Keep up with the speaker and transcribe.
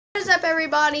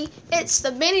everybody? It's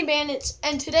the Mini Bandits,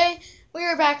 and today we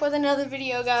are back with another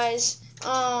video, guys.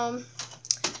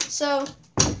 So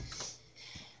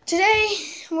today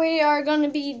we are going to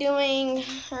be doing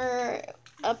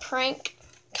a prank,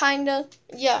 kinda.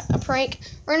 Yeah, a prank.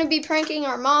 We're going to be pranking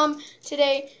our mom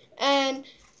today, and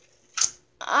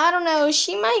I don't know,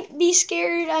 she might be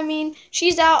scared. I mean,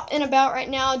 she's out and about right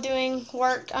now doing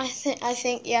work. I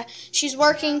think, yeah, she's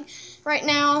working right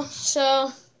now, so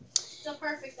it's a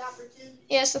perfect opportunity.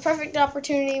 Yeah, it's the perfect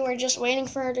opportunity. We're just waiting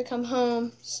for her to come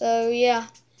home. So yeah.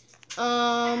 What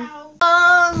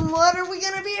are we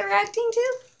gonna be reacting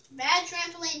to? Bad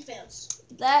trampoline fails.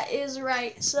 That is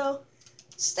right. So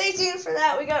stay tuned for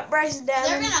that. We got Bryce's dad.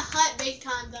 They're gonna hut big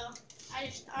time though.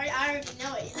 I already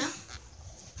know it, you know?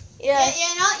 Yeah.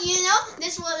 You know,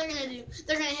 this is what they're gonna do.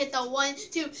 They're gonna hit the 1,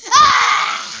 2,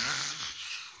 ah!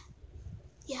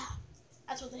 Yeah,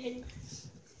 that's what they're hitting.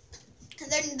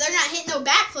 And they're not hitting no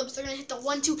backflips. They're gonna hit the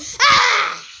 1, 2,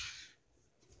 ah!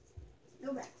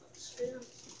 No backflips.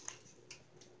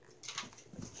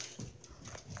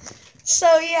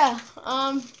 So yeah,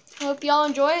 hope y'all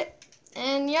enjoy it,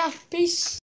 and yeah,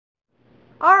 peace.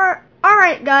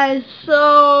 Alright guys,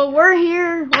 so we're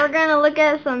here. We're gonna look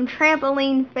at some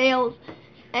trampoline fails,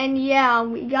 and yeah,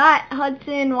 we got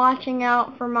Hudson watching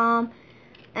out for Mom,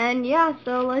 and yeah,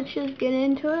 so let's just get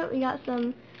into it. We got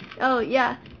some, oh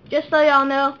yeah, just so y'all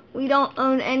know, we don't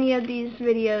own any of these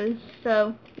videos,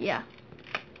 so yeah,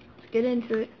 let's get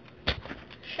into it.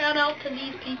 Shout out to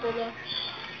these people though.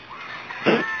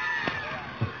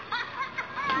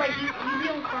 Like you be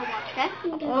on car watch,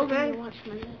 okay? Okay. Watch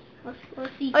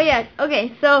let's see. Oh yeah,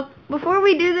 okay, so before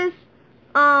we do this,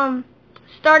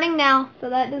 starting now, so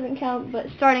that doesn't count, but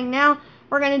starting now,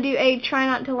 we're gonna do a try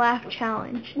not to laugh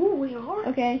challenge. Ooh, we are?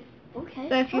 Okay? Okay.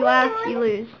 So if you laugh, you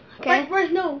lose. Okay?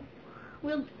 Where's no?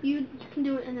 You can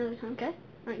do it another time, okay?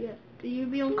 Not yet. You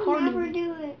be on car. Never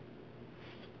do it.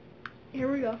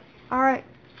 Here we go. Alright.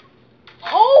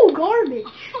 Oh, garbage.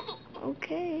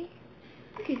 Okay.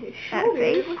 Okay, his That shoulder.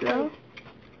 face, It looks though.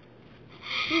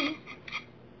 like-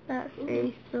 That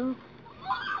face, though.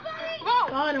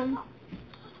 Got him.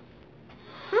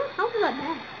 Huh? How was that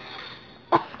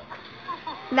bad?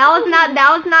 That was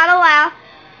not a laugh.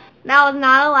 That was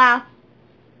not a laugh.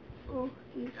 Oh,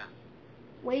 he's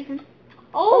waving.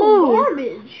 Oh, Ooh.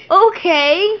 garbage.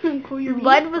 Okay. Your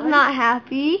Bud was not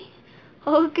happy.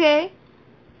 Okay.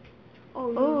 Oh,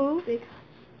 Oh. no. Big.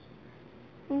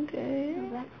 Okay. No,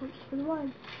 that hurts for the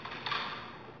Bud.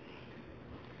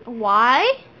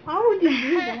 Why? Why would you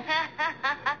do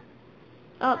that?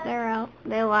 Oh, they're out.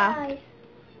 They laughed.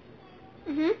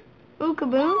 Mhm. Ooh,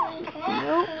 kaboom.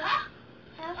 Nope.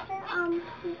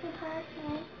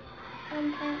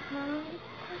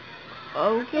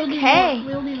 Okay.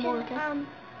 We'll do more, okay?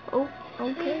 Oh,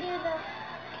 okay.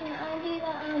 Can I do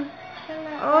the,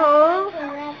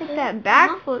 Oh, hit that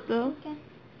back foot though.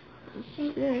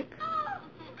 Sick.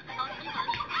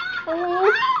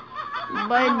 Oh.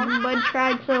 Bud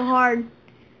tried so hard.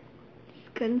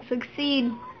 Just couldn't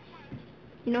succeed.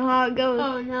 You know how it goes.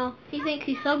 Oh no. He thinks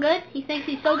he's so good? He thinks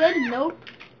he's so good? Nope.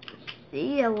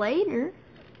 See you later.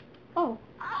 Oh.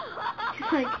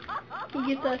 It's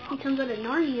like he comes out of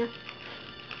Narnia.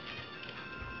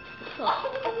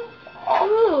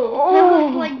 Ooh. That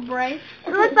looks like Bryce.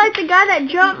 It looks like the guy that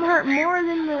jumped hurt more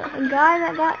than the guy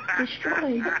that got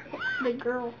destroyed. The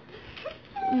girl.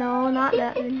 No, not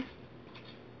that one.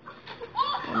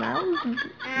 Well, that was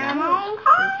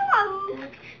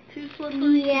Too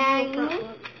slippery.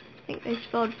 I think they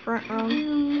spelled front wrong.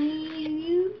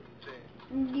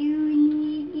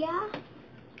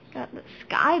 Got the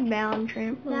skybound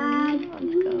trampoline.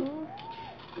 Let's go.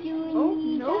 Oh,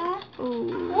 no.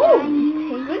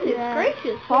 Oh, Goodness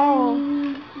gracious. Fall.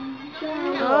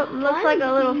 Oh, looks like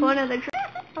a little fun of the train.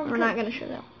 We're not gonna show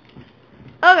that.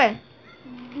 Okay.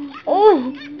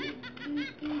 Oh.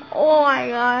 Oh my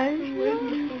gosh.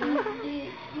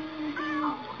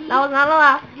 That was not a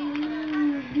laugh.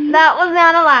 That was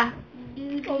not a laugh.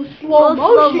 Oh, slow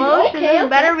motion. This Okay.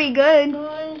 better be good.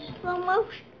 Slow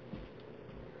motion.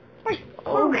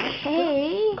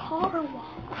 Okay. Car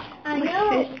wash. I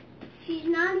know. She's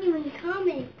not even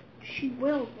coming. She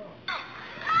will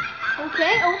though.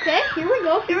 Okay. Here we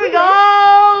go. Here we go.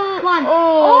 Come on.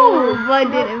 Oh,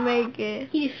 Bud didn't make it.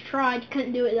 He just tried.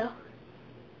 Couldn't do it though.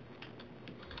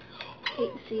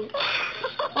 Hate to see it.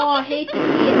 Oh, I hate to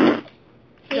see it.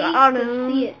 Got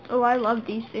him. Oh, I love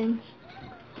these things.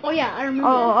 Oh yeah, I remember.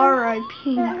 Oh, that.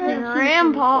 R.I.P.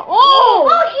 Grandpa. Oh!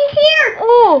 Oh, she's here!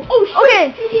 Oh! Oh,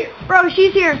 Okay. She's here. Bro,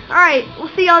 she's here. Alright, we'll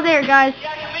see y'all there, guys.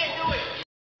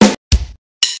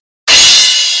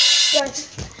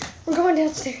 Guys, we're going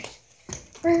downstairs.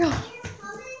 We're going.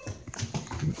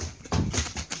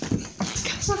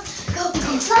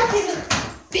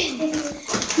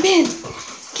 Ben,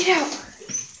 get out.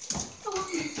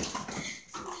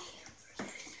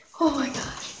 Oh my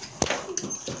gosh.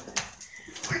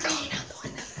 We're going out the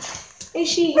window. Is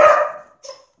she?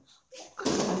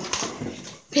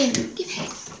 Ben, get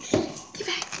back. Get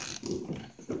back.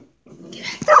 Get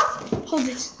back. Hold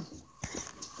this.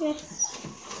 Yeah.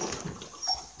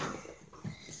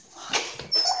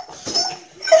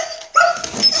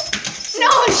 No,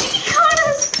 she caught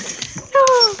us. No.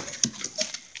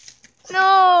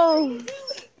 No.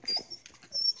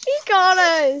 She caught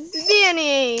us.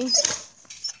 Benny.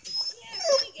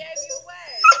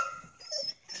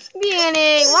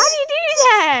 Benny, why do you do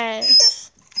that?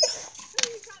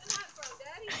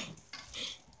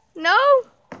 No.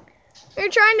 They're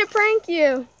trying to prank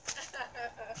you.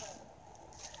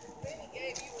 Benny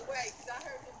gave you away because I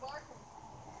heard him barking.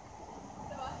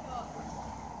 So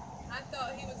I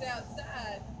thought he was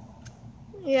outside.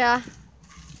 Yeah.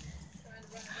 Trying to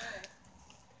run away.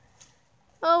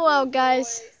 Oh well,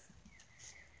 guys.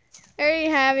 There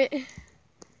you have it.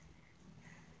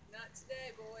 Not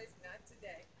today, boys. Not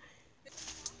today.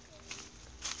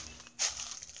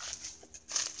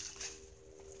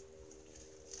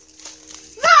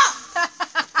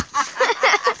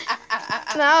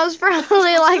 That was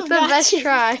probably like the best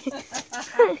try.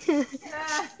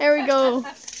 There we go.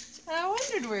 I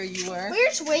wondered where you were. We're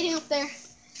just waiting up there.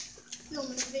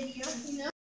 Filming the video, you know?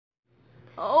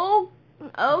 Oh,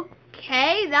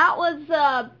 okay. That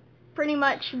was pretty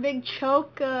much big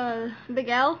choke, big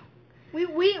L. We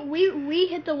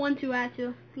hit the 1-2 at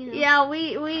you. You know. Yeah,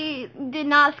 we did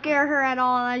not scare her at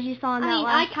all, as you saw in that I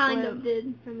last kind clip. of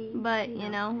did. I mean, But you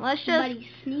know, let's somebody's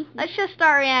sneaky. just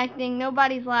start reacting.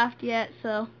 Nobody's laughed yet,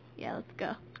 so yeah, let's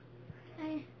go.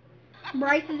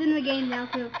 Bryce is in the game now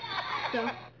too.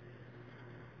 So.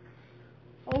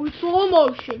 Oh, slow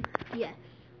motion. Yes.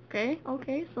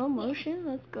 Okay, slow motion.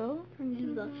 Let's go.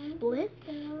 Do the split.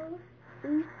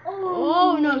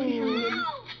 Oh no,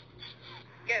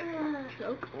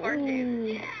 choke.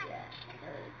 Ooh.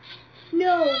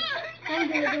 No.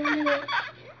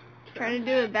 Trying to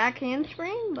do a back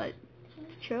handspring, but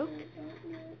choked.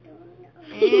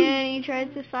 And he tries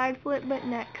to side flip, but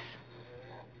next.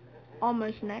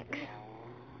 Almost next.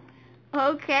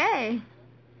 Okay.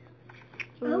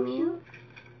 Oh, Ooh. shoot.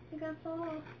 I got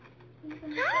fall.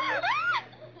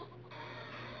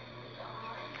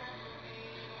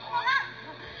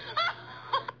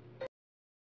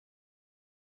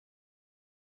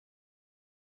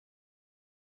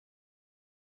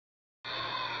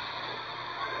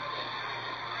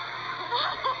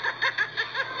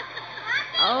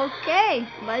 Okay,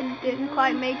 but didn't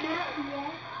quite make it.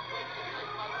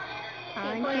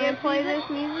 I can't play this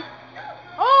music.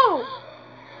 Oh!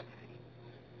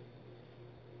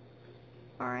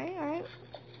 Alright.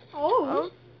 Oh.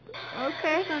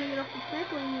 Okay. Trying to get off the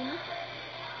trampoline, you know?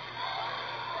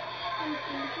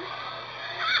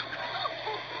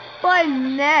 But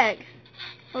next.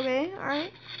 Okay,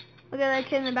 alright. Look at that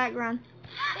kid in the background.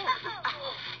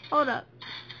 Hold up.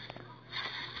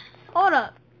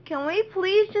 Can we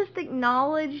please just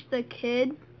acknowledge the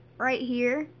kid right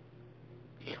here?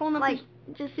 Like,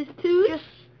 just his twos?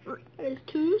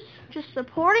 Just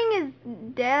supporting his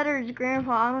dad or his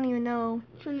grandpa. I don't even know.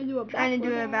 Trying to do a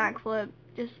backflip.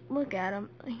 Just look at him.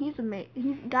 He's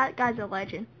amazing. That guy's a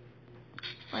legend.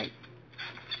 Like,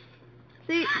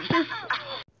 see, just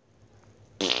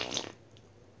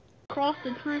cross the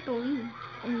trampoline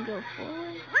and go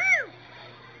forward.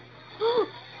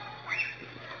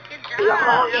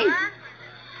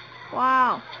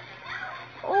 Wow.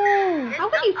 Oh. How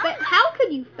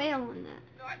could you fail on that?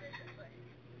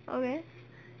 Okay.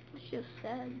 It's just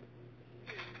sad.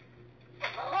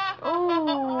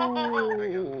 Oh.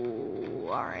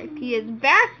 R.I.P. is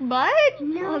back, bud.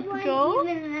 Let's go.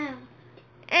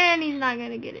 And he's not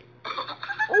gonna get it.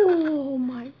 Oh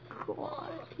my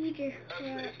god. He just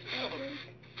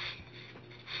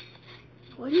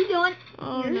what are you doing?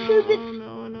 Oh You're no, stupid.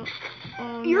 oh no.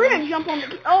 Oh, You're no. gonna jump on the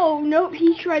kid. Oh nope,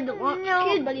 he tried to launch the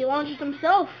kid, but he launched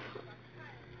himself.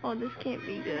 Oh, this can't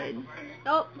be good.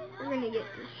 Oh, we're gonna get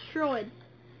destroyed.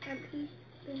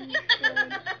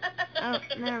 Oh,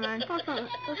 never mind. That's not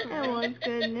It was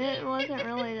good, and it wasn't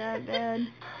really that bad.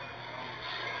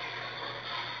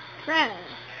 Trash.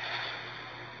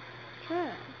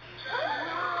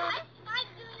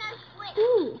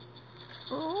 Ooh.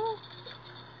 Oh.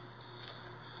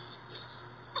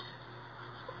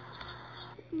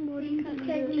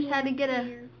 Just had to get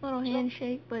a little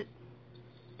handshake, but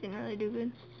didn't really do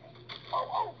good.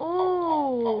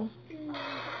 Oh.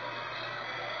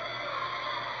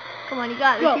 Come on, you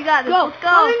got this. You got this. Go. Let's go.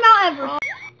 Climbing Mount Everest.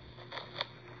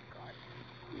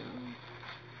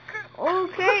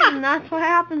 And that's what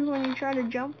happens when you try to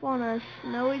jump on a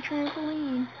snowy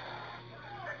trampoline.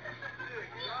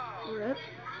 Rip.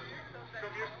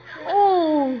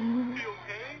 Oh!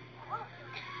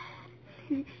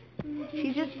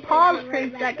 She just paused for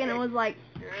a second and was like,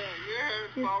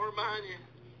 Yeah, forward behind you.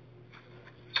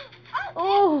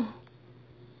 oh!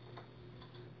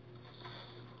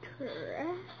 Correct.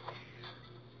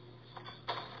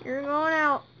 You're going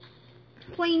out.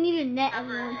 That's why you need a net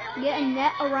around. Get a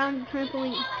net around the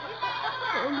trampoline.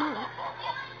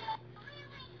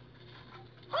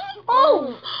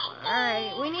 Oh!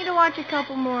 Alright, we need to watch a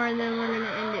couple more and then we're going to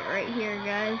end it right here,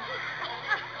 guys.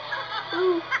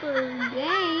 Super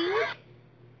gang.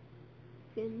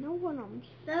 You know what I'm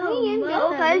saying.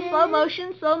 Okay, slow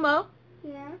motion, slow-mo.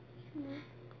 Yeah.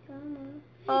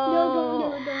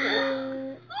 Oh. No,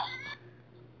 don't.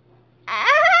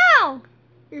 Ow!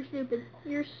 You're stupid.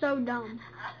 You're so dumb.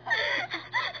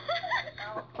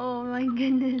 Oh my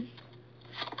goodness.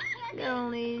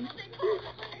 Golly.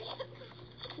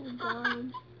 Oh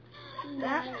God.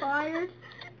 That fired.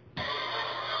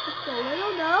 Just a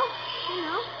little though, you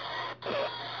know.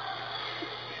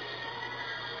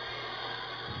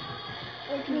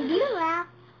 Can you do a laugh?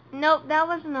 Nope, that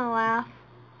wasn't a laugh.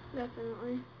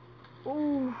 Definitely.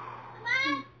 Ooh.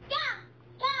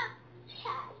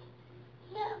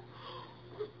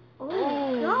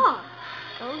 Oh God.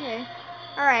 Okay.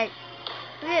 Alright.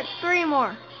 We get 3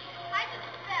 more.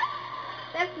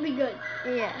 That would be good.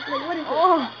 Yeah. Like, what is it?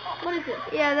 Oh. What is it?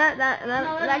 Yeah, that No,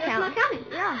 that's counts. not counting.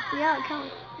 Yeah, it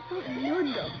counts. It's not good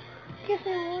though. Guess it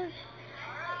was.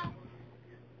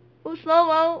 Oh,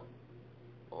 slow-mo.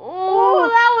 Oh,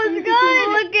 that was good.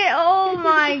 Look at, oh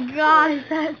my gosh,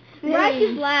 that's Bryce sick.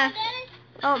 just laughed.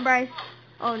 Oh, Bryce.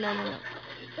 Oh, no.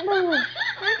 Oh.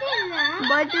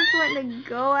 Bud just went to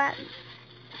go at.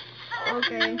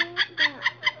 Okay.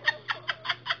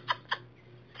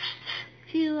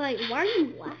 She's like, why are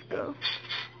you laughing? Go.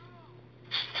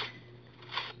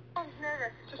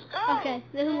 Okay,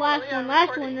 this is the last one.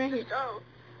 Last one right here.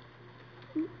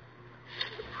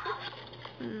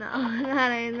 No,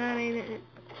 that ain't it.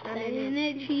 That ain't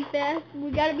it, Chief ass.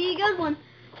 We gotta be a good one.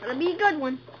 Gotta be a good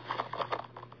one.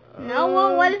 No,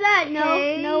 what is that?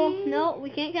 Okay. No, we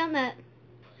can't count that.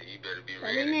 You better be That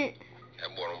ain't ready. it. That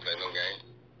boy don't play no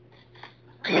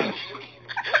game.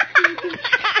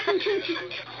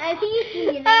 I think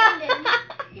you landed.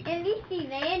 At least he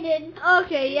landed.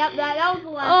 Okay, yep, that was the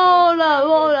last one. Oh no,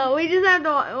 hold on.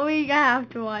 We have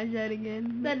to watch that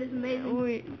again. That is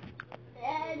amazing.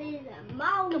 That is a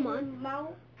mouse. Come on.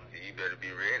 Mouse. You better be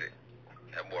ready.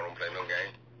 That boy don't play no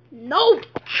game. Nope.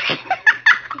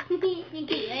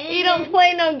 You don't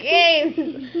play no games.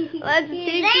 Let's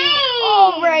teach you.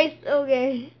 Oh, Bryce.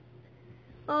 Okay.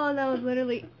 Oh, that was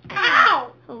literally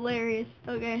hilarious.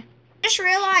 Okay. Just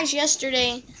realized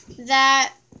yesterday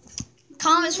that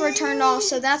comments were turned off,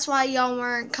 so that's why y'all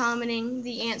weren't commenting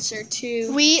the answer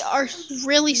to We are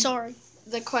really sorry.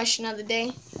 the question of the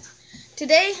day.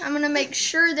 Today, I'm going to make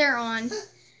sure they're on,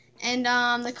 and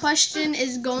the question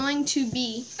is going to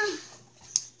be,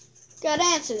 Gotta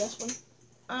answer this one.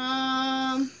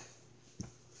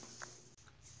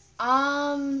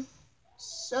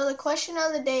 so the question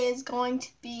of the day is going to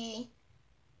be,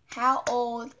 how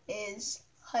old is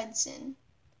Hudson?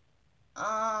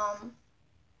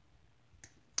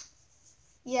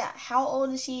 Yeah, how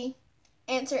old is he?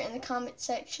 Answer in the comment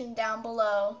section down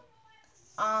below.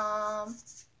 And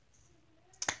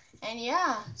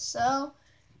yeah, so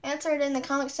answer it in the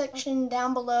comment section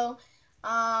down below.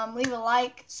 Leave a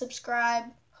like, subscribe.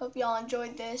 Hope y'all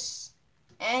enjoyed this.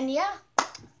 And yeah,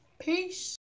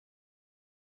 peace.